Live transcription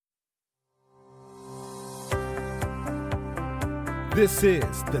This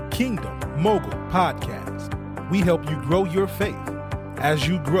is the Kingdom Mogul Podcast. We help you grow your faith as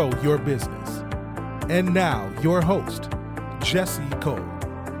you grow your business. And now, your host, Jesse Cole.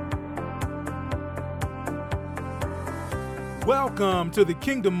 Welcome to the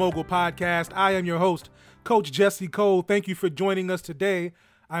Kingdom Mogul Podcast. I am your host, Coach Jesse Cole. Thank you for joining us today.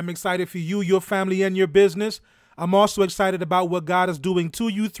 I'm excited for you, your family, and your business. I'm also excited about what God is doing to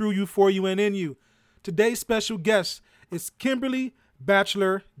you, through you, for you, and in you. Today's special guest is Kimberly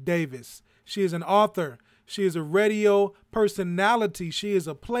Batchelor-Davis. She is an author. She is a radio personality. She is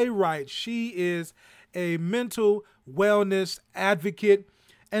a playwright. She is a mental wellness advocate,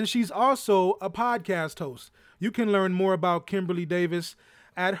 and she's also a podcast host. You can learn more about Kimberly Davis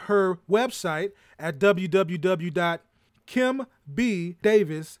at her website at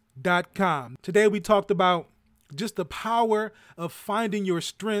www.kimbdavis.com. Today we talked about just the power of finding your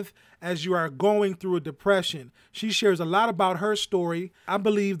strength as you are going through a depression. She shares a lot about her story. I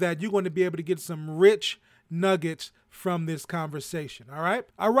believe that you're going to be able to get some rich nuggets from this conversation. All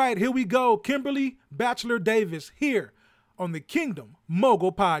right, here we go. Kimberly Batchelor-Davis here on the Kingdom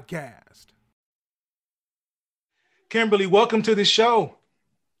Mogul Podcast. Kimberly, welcome to the show.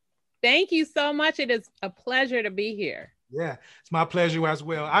 Thank you so much. It is a pleasure to be here. Yeah, it's my pleasure as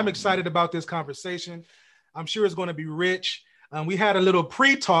well. I'm excited about this conversation. I'm sure it's going to be rich. We had a little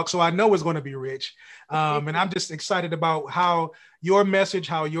pre-talk, so I know it's going to be rich. And I'm just excited about how your message,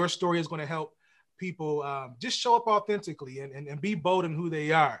 how your story is going to help people just show up authentically and be bold in who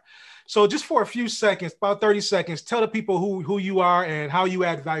they are. So just for a few seconds, about 30 seconds, tell the people who you are and how you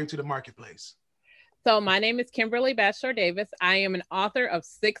add value to the marketplace. So my name is Kimberly Batchelor-Davis. I am an author of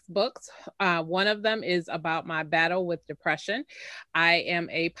 6 books. One of them is about my battle with depression. I am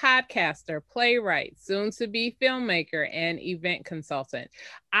a podcaster, playwright, soon-to-be filmmaker, and event consultant.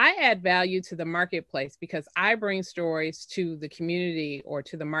 I add value to the marketplace because I bring stories to the community or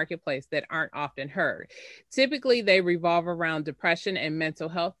to the marketplace that aren't often heard. Typically, they revolve around depression and mental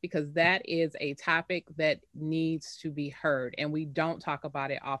health because that is a topic that needs to be heard, and we don't talk about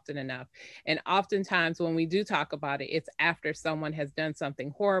it often enough. And oftentimes when we do talk about it, it's after someone has done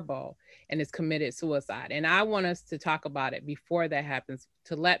something horrible and has committed suicide. And I want us to talk about it before that happens,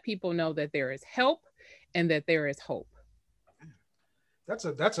 to let people know that there is help and that there is hope. That's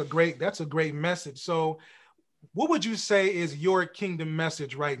a great message. So what would you say is your kingdom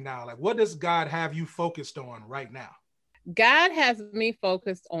message right now? Like, what does God have you focused on right now? God has me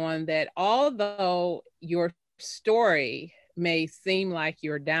focused on that although your story may seem like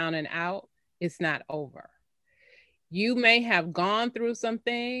you're down and out, it's not over. You may have gone through some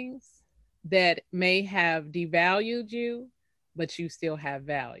things that may have devalued you, but you still have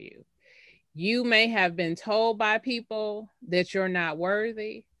value. You may have been told by people that you're not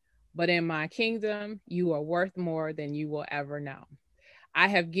worthy, but in my kingdom, you are worth more than you will ever know. I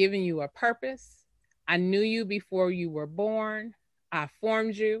have given you a purpose. I knew you before you were born. I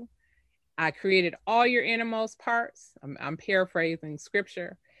formed you. I created all your innermost parts. I'm paraphrasing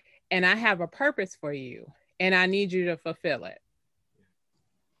scripture. And I have a purpose for you, and I need you to fulfill it.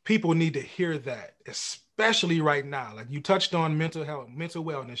 People need to hear that, especially right now. Like you touched on mental health, mental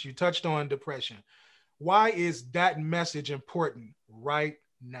wellness, you touched on depression. Why is that message important right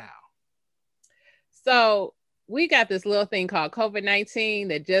now? So we got this little thing called COVID-19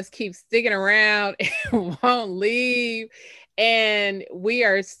 that just keeps sticking around and won't leave. And we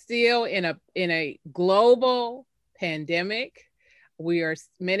are still in a global pandemic.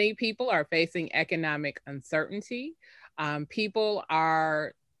 Many people are facing economic uncertainty. People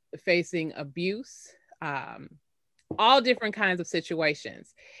are facing abuse, all different kinds of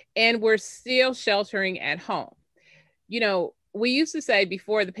situations. And we're still sheltering at home. You know, we used to say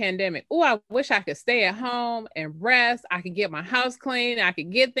before the pandemic, oh, I wish I could stay at home and rest. I could get my house clean. I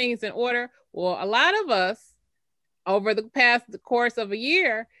could get things in order. Well, a lot of us over the course of a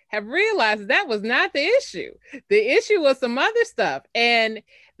year have realized that was not the issue. The issue was some other stuff. And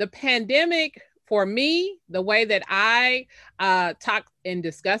the pandemic, for me, the way that I talk and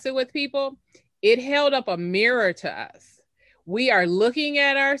discuss it with people, it held up a mirror to us. We are looking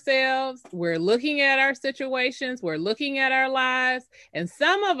at ourselves. We're looking at our situations. We're looking at our lives. And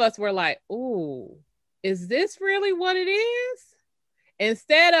some of us were like, ooh, is this really what it is?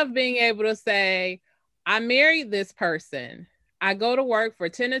 Instead of being able to say, I married this person. I go to work for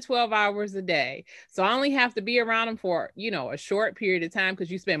 10 to 12 hours a day. So I only have to be around them for, a short period of time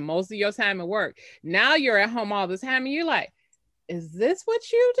because you spend most of your time at work. Now you're at home all the time and you're like, is this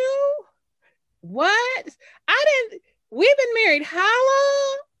what you do? What? We've been married how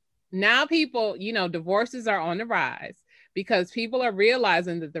long? Now people, divorces are on the rise. because people are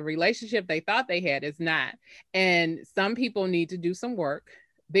realizing that the relationship they thought they had is not. And some people need to do some work.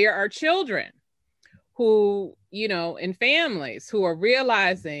 There are children who, in families who are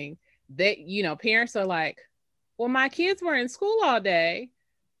realizing that, parents are like, well, my kids were in school all day,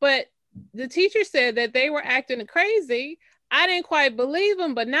 but the teacher said that they were acting crazy. I didn't quite believe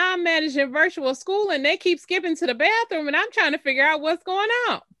them, but now I'm managing virtual school and they keep skipping to the bathroom and I'm trying to figure out what's going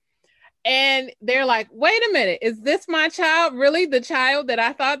on. And they're like, wait a minute, is this my child really the child that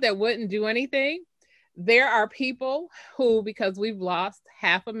I thought that wouldn't do anything? There are people who, because we've lost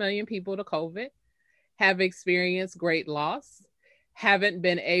 500,000 people to COVID, have experienced great loss, haven't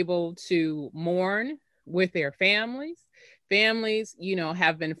been able to mourn with their families. Families,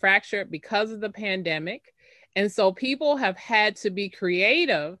 have been fractured because of the pandemic. And so people have had to be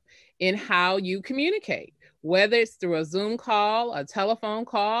creative in how you communicate, whether it's through a Zoom call, a telephone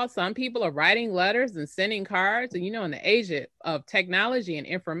call. Some people are writing letters and sending cards. And, in the age of technology and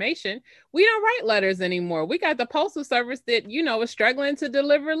information, we don't write letters anymore. We got the postal service that, is struggling to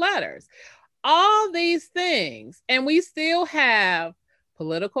deliver letters. All these things. And we still have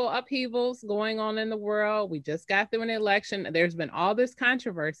political upheavals going on in the world. We just got through an election. There's been all this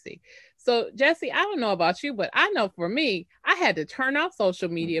controversy. So, Jesse, I don't know about you, but I know for me, I had to turn off social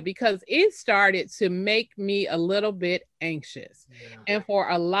media because it started to make me a little bit anxious. Yeah. And for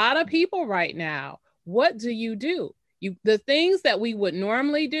a lot of people right now, what do? The things that we would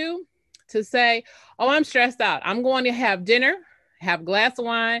normally do to say, oh, I'm stressed out. I'm going to have dinner, have a glass of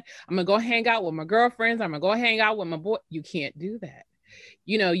wine. I'm going to go hang out with my girlfriends. I'm going to go hang out with my boy. You can't do that.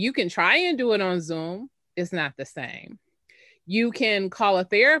 You can try and do it on Zoom. It's not the same. You can call a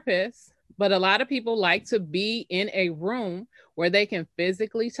therapist, but a lot of people like to be in a room where they can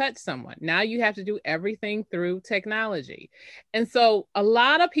physically touch someone. Now you have to do everything through technology. And so a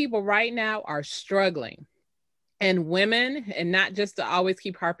lot of people right now are struggling. And women, and not just to always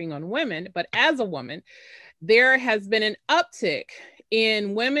keep harping on women, but as a woman, there has been an uptick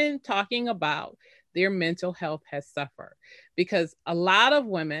in women talking about their mental health has suffered because a lot of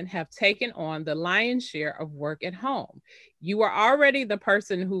women have taken on the lion's share of work at home. You are already the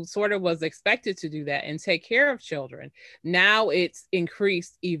person who sort of was expected to do that and take care of children. Now it's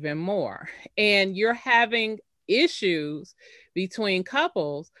increased even more. And you're having issues between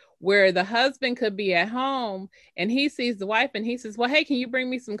couples where the husband could be at home and he sees the wife and he says, well, hey, can you bring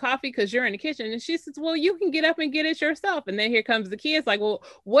me some coffee because you're in the kitchen? And she says, well, you can get up and get it yourself. And then here comes the kids like, well,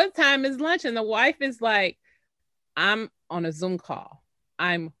 what time is lunch? And the wife is like, I'm on a Zoom call.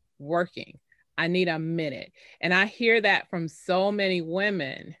 I'm working. I need a minute. And I hear that from so many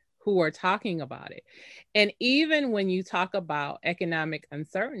women who are talking about it. And even when you talk about economic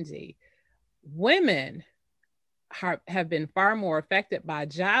uncertainty, women have been far more affected by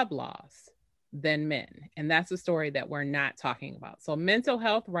job loss than men. And that's a story that we're not talking about. So mental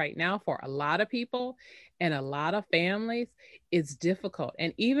health right now for a lot of people and a lot of families is difficult.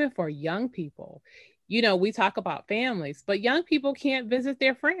 And even for young people, we talk about families, but young people can't visit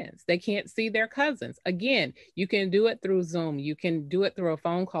their friends. They can't see their cousins. Again, you can do it through Zoom. You can do it through a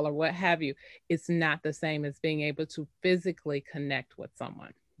phone call or what have you. It's not the same as being able to physically connect with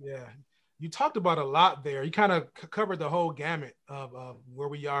someone. Yeah. You talked about a lot there. You kind of covered the whole gamut of where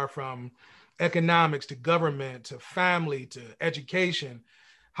we are, from economics to government to family to education,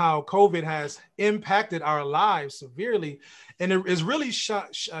 how COVID has impacted our lives severely. And it has really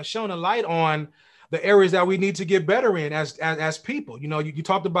shown a light on the areas that we need to get better in as people. You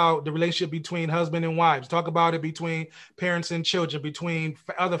talked about the relationship between husband and wives, talk about it between parents and children, between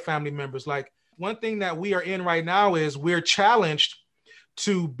other family members. Like, one thing that we are in right now is we're challenged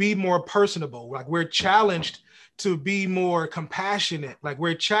to be more personable. Like, we're challenged to be more compassionate. Like,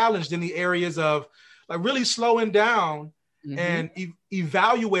 we're challenged in the areas of like really slowing down and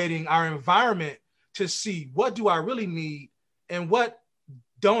evaluating our environment to see what do I really need and what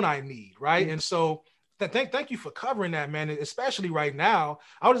don't I need, right? And so thank you for covering that, man, especially right now.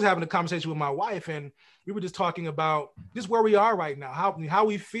 I was just having a conversation with my wife and we were just talking about just where we are right now, how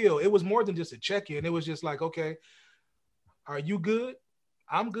we feel. It was more than just a check-in. It was just like, okay, are you good?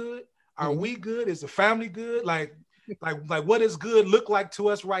 I'm good. Are we good? Is the family good? Like what does good look like to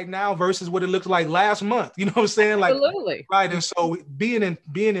us right now versus what it looked like last month? You know what I'm saying? Like, absolutely. Right. And so being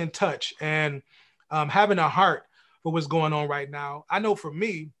in touch and having a heart for what's going on right now. I know for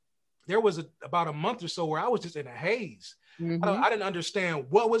me, there was about a month or so where I was just in a haze. I didn't understand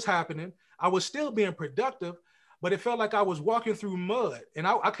what was happening. I was still being productive, but it felt like I was walking through mud. And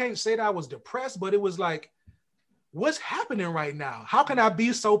I can't say that I was depressed, but it was like, what's happening right now? How can I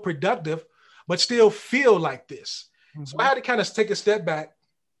be so productive, but still feel like this? So I had to kind of take a step back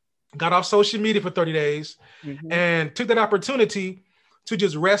got off social media for 30 days and took that opportunity to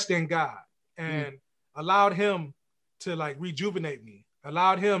just rest in God and allowed him to like rejuvenate me,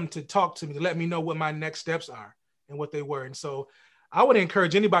 allowed him to talk to me, to let me know what my next steps are and what they were. And so I would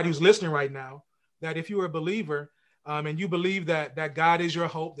encourage anybody who's listening right now that if you're a believer and you believe that God is your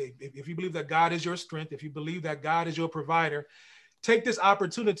hope, if you believe that God is your strength, if you believe that God is your provider, take this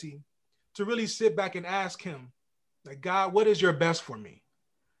opportunity to really sit back and ask him, like, God, what is your best for me?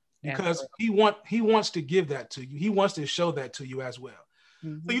 Because he wants to give that to you. He wants to show that to you as well.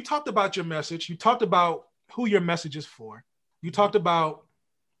 So you talked about your message. You talked about who your message is for. You talked about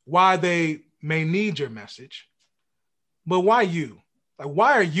why they may need your message. But why you? Like,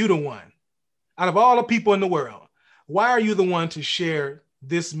 why are you the one? Out of all the people in the world, why are you the one to share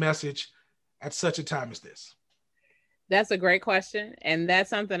this message at such a time as this? That's a great question. And that's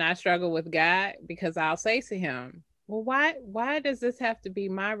something I struggle with God, because I'll say to him, well, why does this have to be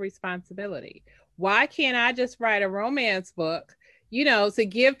my responsibility? Why can't I just write a romance book, to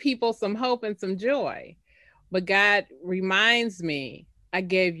give people some hope and some joy? But God reminds me, I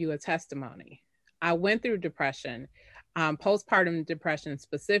gave you a testimony. I went through depression, postpartum depression,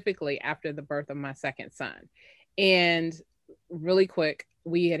 specifically after the birth of my second son. And really quick,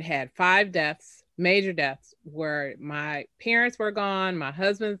 we had 5 deaths, major deaths, where my parents were gone, my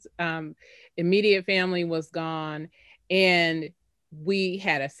husband's immediate family was gone, and we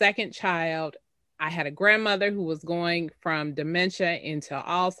had a second child. I had a grandmother who was going from dementia into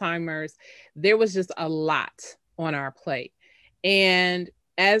Alzheimer's. There was just a lot on our plate. And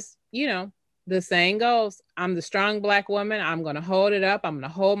as you know, the saying goes, I'm the strong Black woman. I'm going to hold it up. I'm going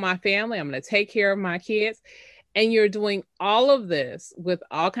to hold my family. I'm going to take care of my kids. And you're doing all of this with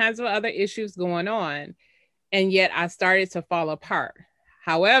all kinds of other issues going on. And yet I started to fall apart.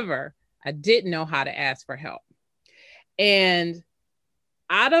 However, I didn't know how to ask for help. And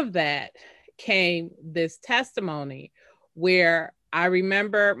out of that came this testimony where I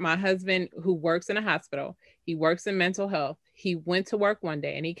remember my husband, who works in a hospital, he works in mental health. He went to work one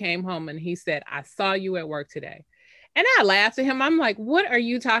day and he came home and he said, I saw you at work today. And I laughed at him. I'm like, what are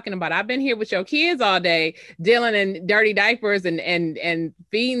you talking about? I've been here with your kids all day, dealing in dirty diapers and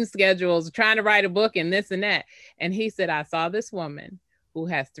feeding schedules, trying to write a book and this and that. And he said, I saw this woman who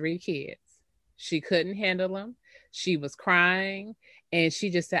has 3 kids. She couldn't handle them. She was crying. And she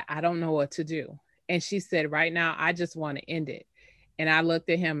just said, I don't know what to do. And she said, right now, I just want to end it. And I looked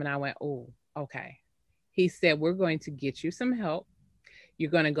at him and I went, oh, okay. He said, we're going to get you some help.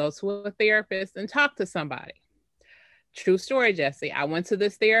 You're going to go to a therapist and talk to somebody. True story, Jesse. I went to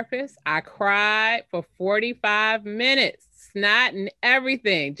this therapist. I cried for 45 minutes, snot and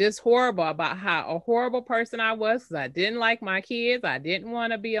everything, just horrible about how a horrible person I was, because I didn't like my kids. I didn't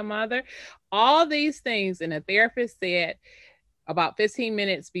want to be a mother. All these things. And the therapist said, about 15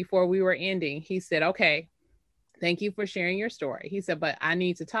 minutes before we were ending, he said, okay, thank you for sharing your story. He said, but I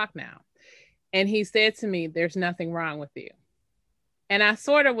need to talk now. And he said to me, there's nothing wrong with you. And I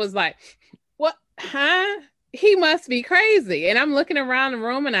sort of was like, what? Huh? He must be crazy. And I'm looking around the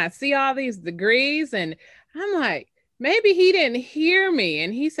room and I see all these degrees and I'm like, maybe he didn't hear me.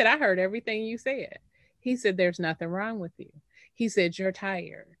 And he said, I heard everything you said. He said, there's nothing wrong with you. He said, you're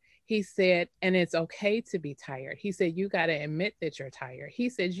tired. He said, and it's okay to be tired. He said, you got to admit that you're tired. He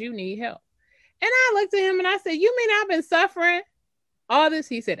said, you need help. And I looked at him and I said, you mean I've been suffering all this?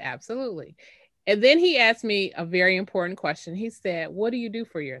 He said, absolutely. And then he asked me a very important question. He said, what do you do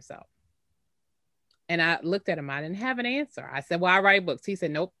for yourself? And I looked at him. I didn't have an answer. I said, well, I write books. He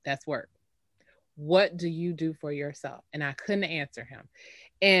said, nope, that's work. What do you do for yourself? And I couldn't answer him.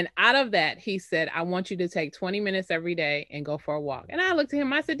 And out of that, he said, I want you to take 20 minutes every day and go for a walk. And I looked at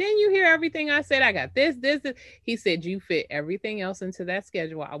him. I said, didn't you hear everything I said? I got this. He said, you fit everything else into that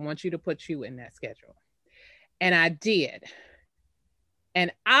schedule. I want you to put you in that schedule. And I did.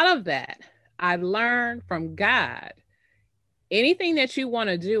 And out of that, I learned from God, anything that you want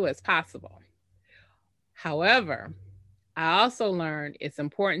to do is possible. However, I also learned it's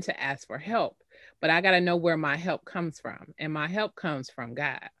important to ask for help, but I got to know where my help comes from. And my help comes from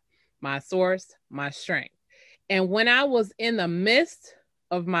God, my source, my strength. And when I was in the midst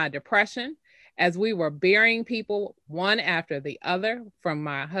of my depression, as we were burying people one after the other, from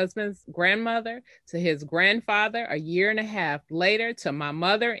my husband's grandmother to his grandfather, a year and a half later to my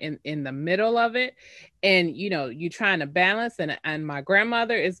mother in the middle of it. And, you know, you trying to balance and my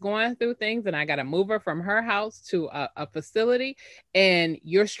grandmother is going through things and I got to move her from her house to a facility. And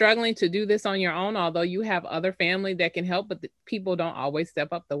you're struggling to do this on your own, although you have other family that can help, but people don't always step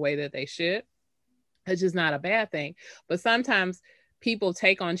up the way that they should. It's just not a bad thing. But sometimes people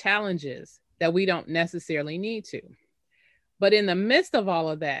take on challenges that we don't necessarily need to. But in the midst of all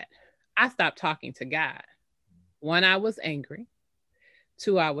of that, I stopped talking to God. 1, I was angry.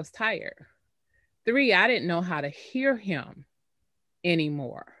 2, I was tired. 3, I didn't know how to hear him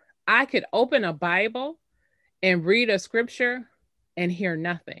anymore. I could open a Bible and read a scripture and hear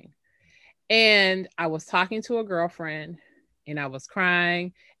nothing. And I was talking to a girlfriend and I was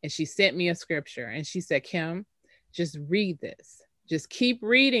crying, and she sent me a scripture and she said, Kim, just read this. Just keep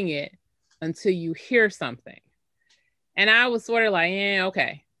reading it until you hear something. And I was sort of like, yeah,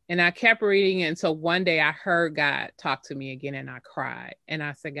 okay. And I kept reading it until one day I heard God talk to me again and I cried. And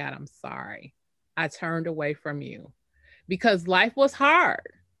I said, God, I'm sorry. I turned away from you because life was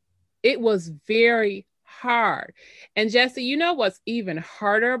hard. It was very hard. And Jesse, you know what's even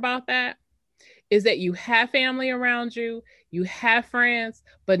harder about that is that you have family around you, you have friends,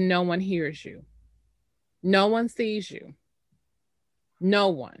 but no one hears you. No one sees you. No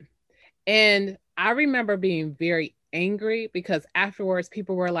one. And I remember being very angry because afterwards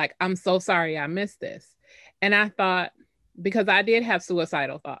people were like, I'm so sorry I missed this. And I thought, because I did have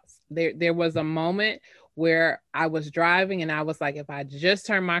suicidal thoughts. There was a moment where I was driving and I was like, if I just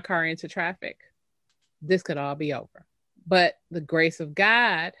turn my car into traffic, this could all be over. But the grace of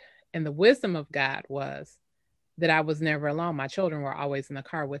God and the wisdom of God was that I was never alone. My children were always in the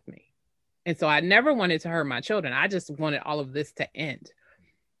car with me. And so I never wanted to hurt my children. I just wanted all of this to end.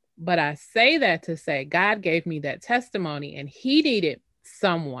 But I say that to say God gave me that testimony and he needed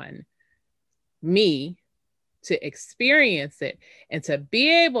someone, me, to experience it and to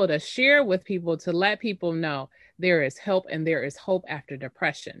be able to share with people, to let people know there is help and there is hope after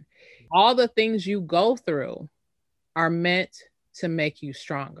depression. All the things you go through are meant to make you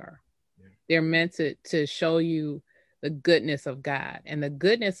stronger. Yeah. They're meant to show you the goodness of God. And the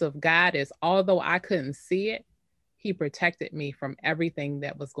goodness of God is, although I couldn't see it, he protected me from everything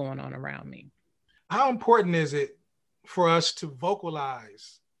that was going on around me. How important is it for us to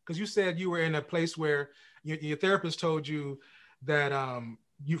vocalize? Because you said you were in a place where your therapist told you that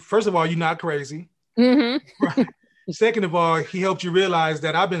you, first of all, you're not crazy. Mm-hmm. Right? Second of all, he helped you realize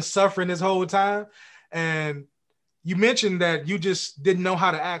that I've been suffering this whole time. And you mentioned that you just didn't know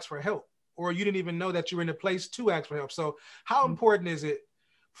how to ask for help, or you didn't even know that you were in a place to ask for help. So how important is it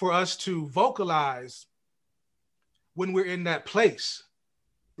for us to vocalize when we're in that place?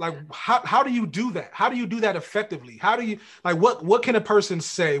 Like, how do you do that? How do you do that effectively? How do you, like, what can a person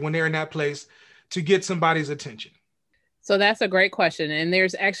say when they're in that place to get somebody's attention? So that's a great question. And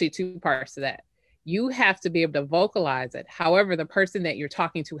there's actually 2 parts to that. You have to be able to vocalize it. However, the person that you're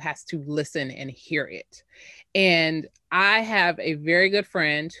talking to has to listen and hear it. And I have a very good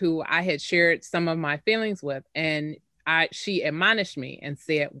friend who I had shared some of my feelings with, and she admonished me and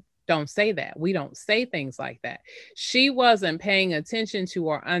said, don't say that. We don't say things like that. She wasn't paying attention to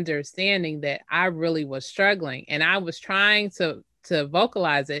or understanding that I really was struggling, and I was trying to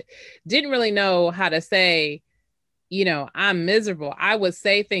vocalize it. Didn't really know how to say, you know, I'm miserable. I would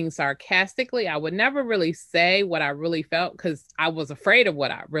say things sarcastically. I would never really say what I really felt because I was afraid of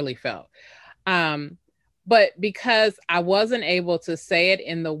what I really felt. But because I wasn't able to say it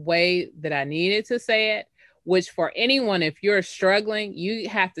in the way that I needed to say it, which for anyone, if you're struggling, you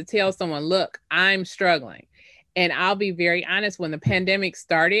have to tell someone, look, I'm struggling. And I'll be very honest, when the pandemic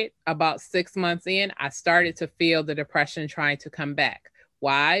started, about 6 months in, I started to feel the depression trying to come back.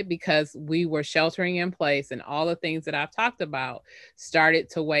 Why? Because we were sheltering in place and all the things that I've talked about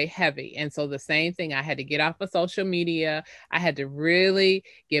started to weigh heavy. And so the same thing, I had to get off of social media. I had to really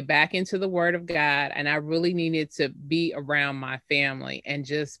get back into the Word of God. And I really needed to be around my family and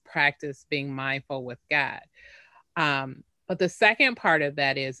just practice being mindful with God. But the second part of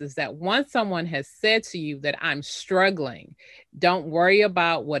that is that once someone has said to you that I'm struggling, don't worry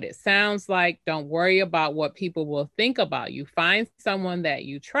about what it sounds like. Don't worry about what people will think about you. Find someone that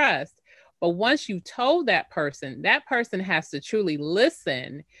you trust. But once you told that person has to truly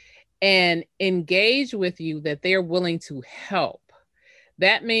listen and engage with you, that they're willing to help.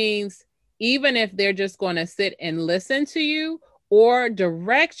 That means even if they're just going to sit and listen to you, or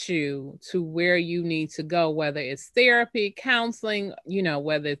direct you to where you need to go, whether it's therapy, counseling, you know,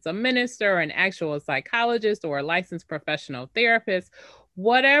 whether it's a minister, an actual psychologist, or a licensed professional therapist,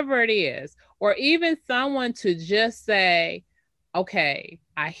 whatever it is, or even someone to just say, okay,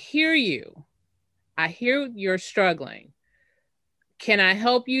 I hear you. I hear you're struggling. Can I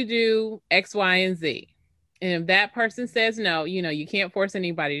help you do X, Y, and Z? And if that person says no, you know, you can't force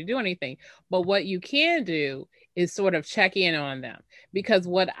anybody to do anything. But what you can do is sort of check in on them. Because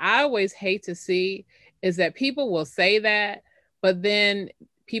what I always hate to see is that people will say that, but then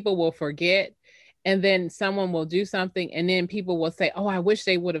people will forget. And then someone will do something. And then people will say, oh, I wish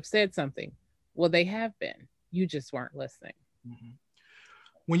they would have said something. Well, they have been. You just weren't listening. Mm-hmm.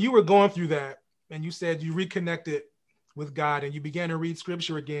 When you were going through that and you said you reconnected with God and you began to read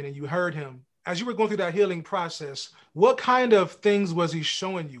scripture again and you heard him, as you were going through that healing process, what kind of things was he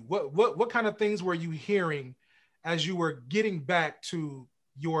showing you? What kind of things were you hearing as you were getting back to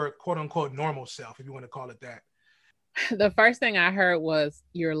your quote unquote normal self, if you want to call it that? The first thing I heard was,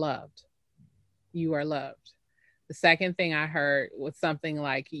 you're loved. You are loved. The second thing I heard was something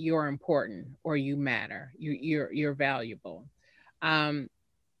like, you're important, or you matter. You're valuable. Um,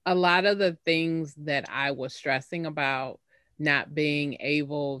 a lot of the things that I was stressing about, not being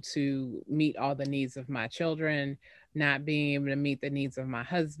able to meet all the needs of my children, not being able to meet the needs of my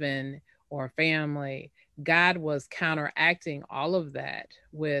husband or family, God was counteracting all of that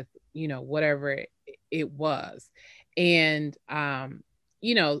with, whatever it was. And,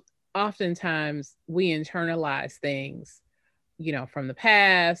 you know, oftentimes we internalize things, from the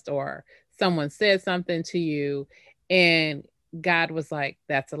past, or someone said something to you, and God was like,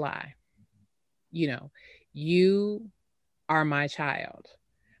 that's a lie. You are my child.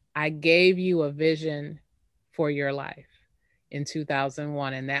 I gave you a vision for your life in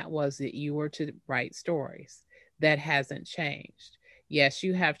 2001, and that was that you were to write stories. That hasn't changed. Yes,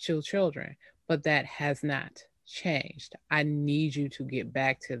 you have two children, but that has not changed. I need you to get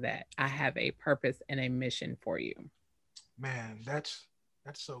back to that. I have a purpose and a mission for you. Man, that's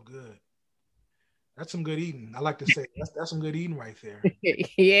so good. That's some good eating. I like to say that's some good eating right there.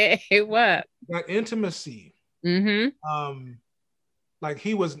 Yeah, it was. That intimacy. Mm-hmm. Like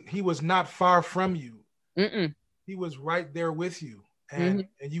he was not far from you. Mm-mm. He was right there with you, Mm-hmm.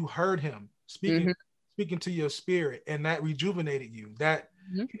 and you heard him speaking to your spirit, and that rejuvenated you. That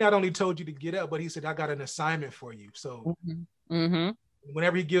he not only told you to get up, but he said, I got an assignment for you. So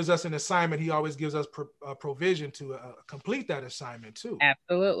whenever he gives us an assignment, he always gives us provision to complete that assignment too.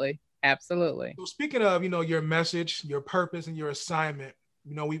 Absolutely. So speaking of, your message, your purpose, and your assignment,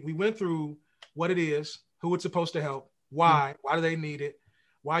 we went through what it is, who it's supposed to help, why do they need it,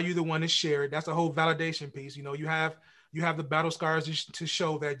 why are you the one to share it. That's a whole validation piece. You have the battle scars to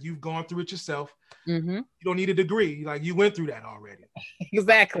show that you've gone through it yourself. You don't need a degree, like you went through that already.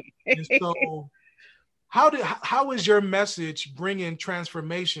 Exactly. And so how is your message bringing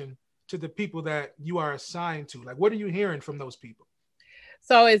transformation to the people that you are assigned to? Like, what are you hearing from those people?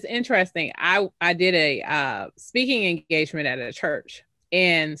 So it's interesting. I did a speaking engagement at a church,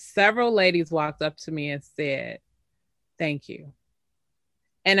 and several ladies walked up to me and said, thank you.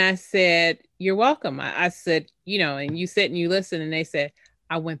 And I said, you're welcome. I said, and you sit and you listen, and they said,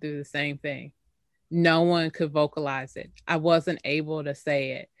 I went through the same thing. No one could vocalize it. I wasn't able to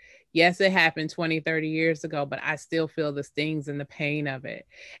say it. Yes, it happened 20, 30 years ago, but I still feel the stings and the pain of it.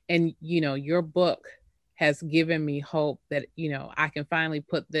 And, your book has given me hope that, I can finally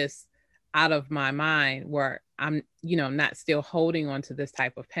put this out of my mind, where I'm, not still holding on to this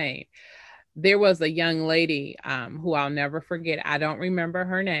type of pain. There was a young lady who I'll never forget. I don't remember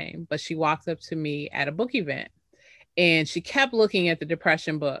her name, but she walked up to me at a book event. And she kept looking at the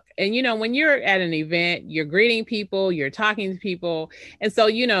depression book. And, when you're at an event, you're greeting people, you're talking to people. And so,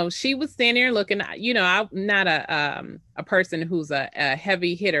 she was standing there looking, I'm not a person who's a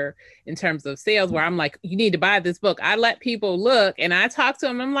heavy hitter in terms of sales, where I'm like, you need to buy this book. I let people look and I talk to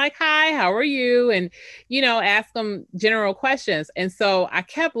them. I'm like, hi, how are you? And, ask them general questions. And so I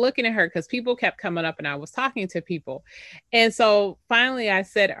kept looking at her because people kept coming up and I was talking to people. And so finally I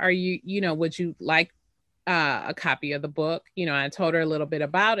said, are you, would you like a copy of the book? I told her a little bit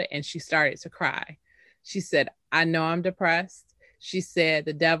about it, and she started to cry. She said, I know I'm depressed. She said,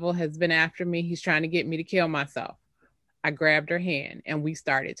 the devil has been after me. He's trying to get me to kill myself. I grabbed her hand and we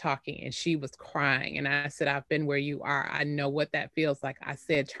started talking, and she was crying. And I said, I've been where you are. I know what that feels like. I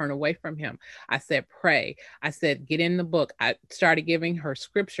said, turn away from him. I said, pray. I said, get in the book. I started giving her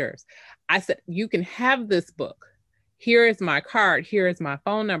scriptures. I said, you can have this book. Here is my card. Here is my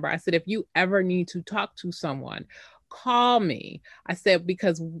phone number. I said, if you ever need to talk to someone, call me. I said,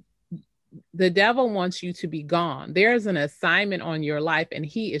 because the devil wants you to be gone. There's an assignment on your life, and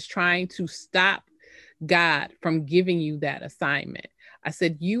he is trying to stop God from giving you that assignment. I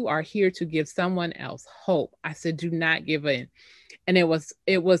said, you are here to give someone else hope. I said, do not give in. And it was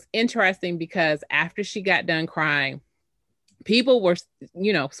interesting, because after she got done crying, people were,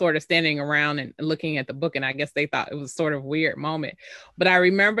 sort of standing around and looking at the book. And I guess they thought it was sort of a weird moment. But I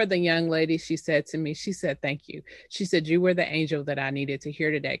remember the young lady, she said to me, she said, thank you. She said, you were the angel that I needed to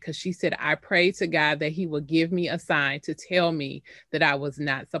hear today. Because she said, I prayed to God that he would give me a sign to tell me that I was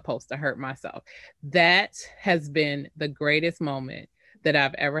not supposed to hurt myself. That has been the greatest moment that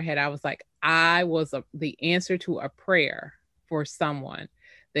I've ever had. I was like, I was the answer to a prayer for someone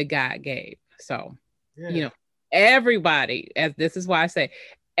that God gave. So, yeah. everybody, as this is why I say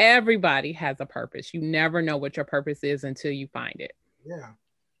everybody has a purpose. You never know what your purpose is until you find it. Yeah.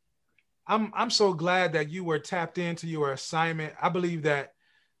 I'm so glad that you were tapped into your assignment. I believe that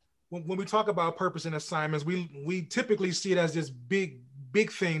when we talk about purpose and assignments, we typically see it as this big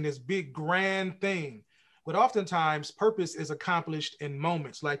thing, this big grand thing. But oftentimes purpose is accomplished in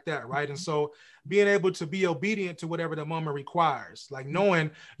moments like that, right? And so being able to be obedient to whatever the moment requires, like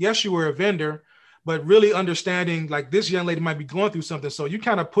knowing, yes, you were a vendor, but really understanding like this young lady might be going through something. So you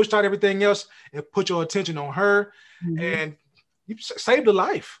kind of pushed out everything else and put your attention on her, and you saved a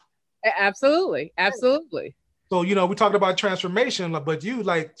life. Absolutely. Absolutely. So, we talked about transformation, but you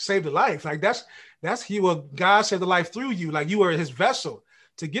like saved a life. Like that's God saved a life through you. Like you were his vessel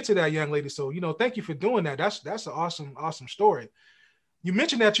to get to that young lady. So, thank you for doing that. That's an awesome story. You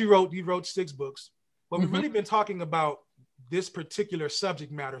mentioned that you wrote 6 books, but we've really been talking about this particular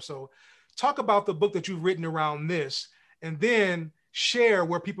subject matter. So talk about the book that you've written around this, and then share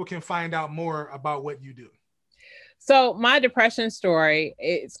where people can find out more about what you do. So my depression story,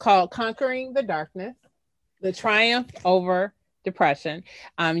 it's called Conquering the Darkness, The Triumph Over Depression.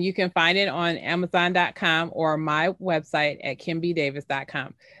 You can find it on Amazon.com or my website at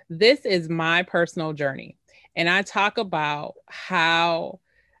KimBDavis.com. This is my personal journey. And I talk about how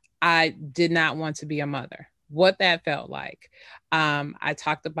I did not want to be a mother, what that felt like. I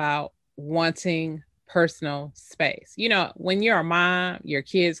talked about wanting personal space. When you're a mom, your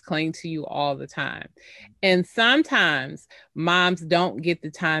kids cling to you all the time. And sometimes moms don't get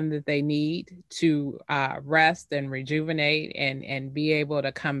the time that they need to rest and rejuvenate and be able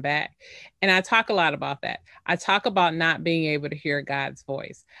to come back. And I talk a lot about that. I talk about not being able to hear God's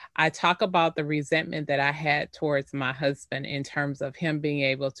voice. I talk about the resentment that I had towards my husband in terms of him being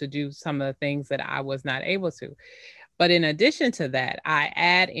able to do some of the things that I was not able to. But in addition to that, I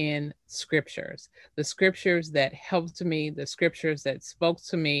add in scriptures, the scriptures that helped me, the scriptures that spoke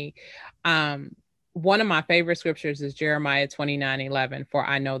to me. One of my favorite scriptures is Jeremiah 29:11, for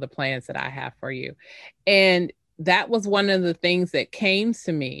I know the plans that I have for you. And that was one of the things that came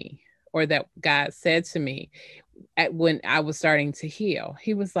to me, or that God said to me when I was starting to heal.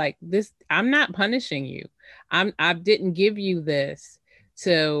 He was like, I'm not punishing you. I didn't give you this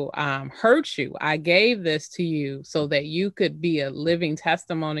to hurt you. I gave this to you so that you could be a living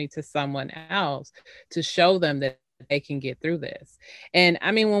testimony to someone else, to show them that they can get through this. And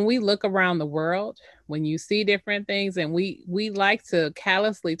I mean, when we look around the world, when you see different things, and we like to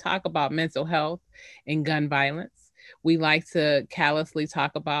callously talk about mental health and gun violence. We like to callously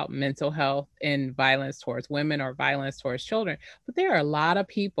talk about mental health and violence towards women or violence towards children. But there are a lot of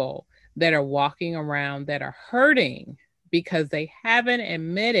people that are walking around that are hurting because they haven't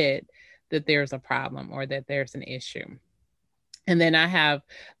admitted that there's a problem or that there's an issue. And then I have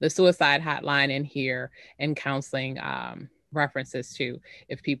the suicide hotline in here and counseling references to,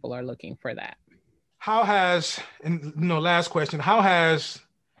 if people are looking for that. Last question, how has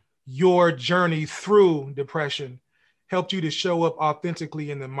your journey through depression helped you to show up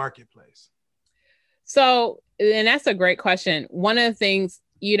authentically in the marketplace? So, and that's a great question. One of the things,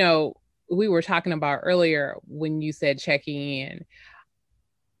 we were talking about earlier when you said checking in,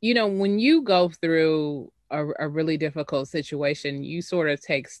 when you go through a really difficult situation, you sort of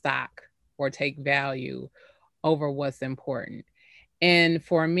take stock or take value over what's important. And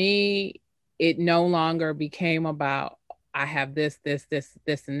for me, it no longer became about, I have this,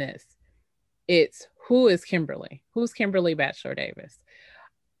 and this. It's, who is Kimberly? Who's Kimberly Batchelor-Davis?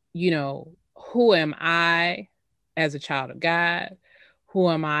 Who am I as a child of God? Who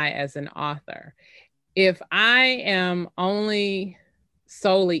am I as an author? If I am only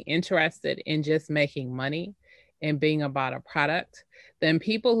solely interested in just making money and being about a product, then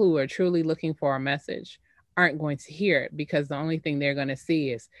people who are truly looking for a message aren't going to hear it, because the only thing they're going to see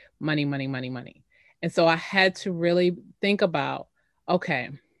is money, money, money, money. And so I had to really think about, okay,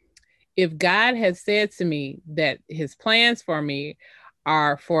 if God has said to me that his plans for me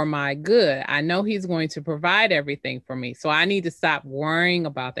are for my good, I know he's going to provide everything for me. So I need to stop worrying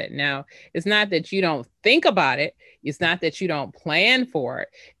about that. Now, it's not that you don't think about it. It's not that you don't plan for it.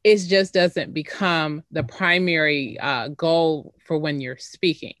 It just doesn't become the primary goal for when you're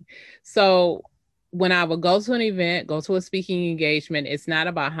speaking. So when I would go to an event, go to a speaking engagement, it's not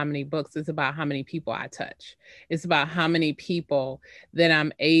about how many books, it's about how many people I touch. It's about how many people that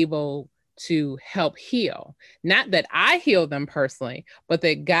I'm able to help heal. Not that I heal them personally, but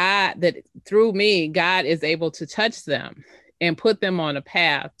that through me, God is able to touch them and put them on a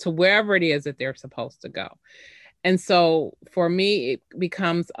path to wherever it is that they're supposed to go. And so for me, it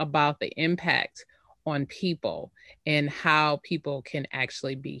becomes about the impact on people and how people can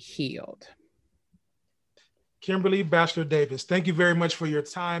actually be healed. Kimberly Batchelor-Davis, thank you very much for your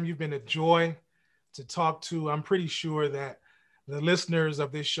time. You've been a joy to talk to. I'm pretty sure that the listeners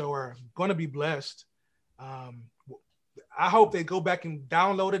of this show are going to be blessed. I hope they go back and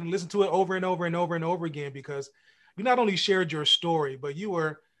download it and listen to it over and over and over and over again, because you not only shared your story, but you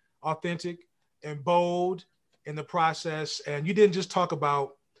were authentic and bold in the process. And you didn't just talk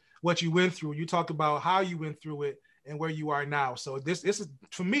about what you went through. You talked about how you went through it and where you are now. So this is,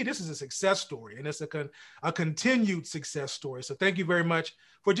 for me, this is a success story, and it's a continued success story. So thank you very much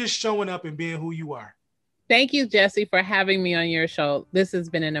for just showing up and being who you are. Thank you, Jesse, for having me on your show. This has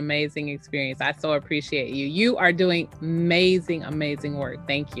been an amazing experience. I so appreciate you. You are doing amazing, amazing work.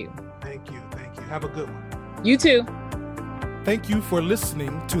 Thank you. Thank you. Thank you. Have a good one. You too. Thank you for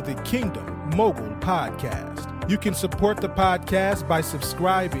listening to the Kingdom Mogul Podcast. You can support the podcast by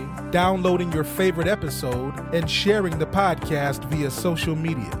subscribing, downloading your favorite episode, and sharing the podcast via social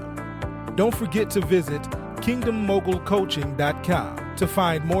media. Don't forget to visit kingdommogulcoaching.com to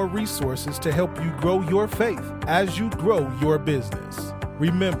find more resources to help you grow your faith as you grow your business.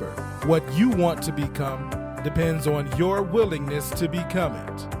 Remember, what you want to become depends on your willingness to become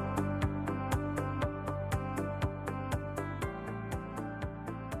it.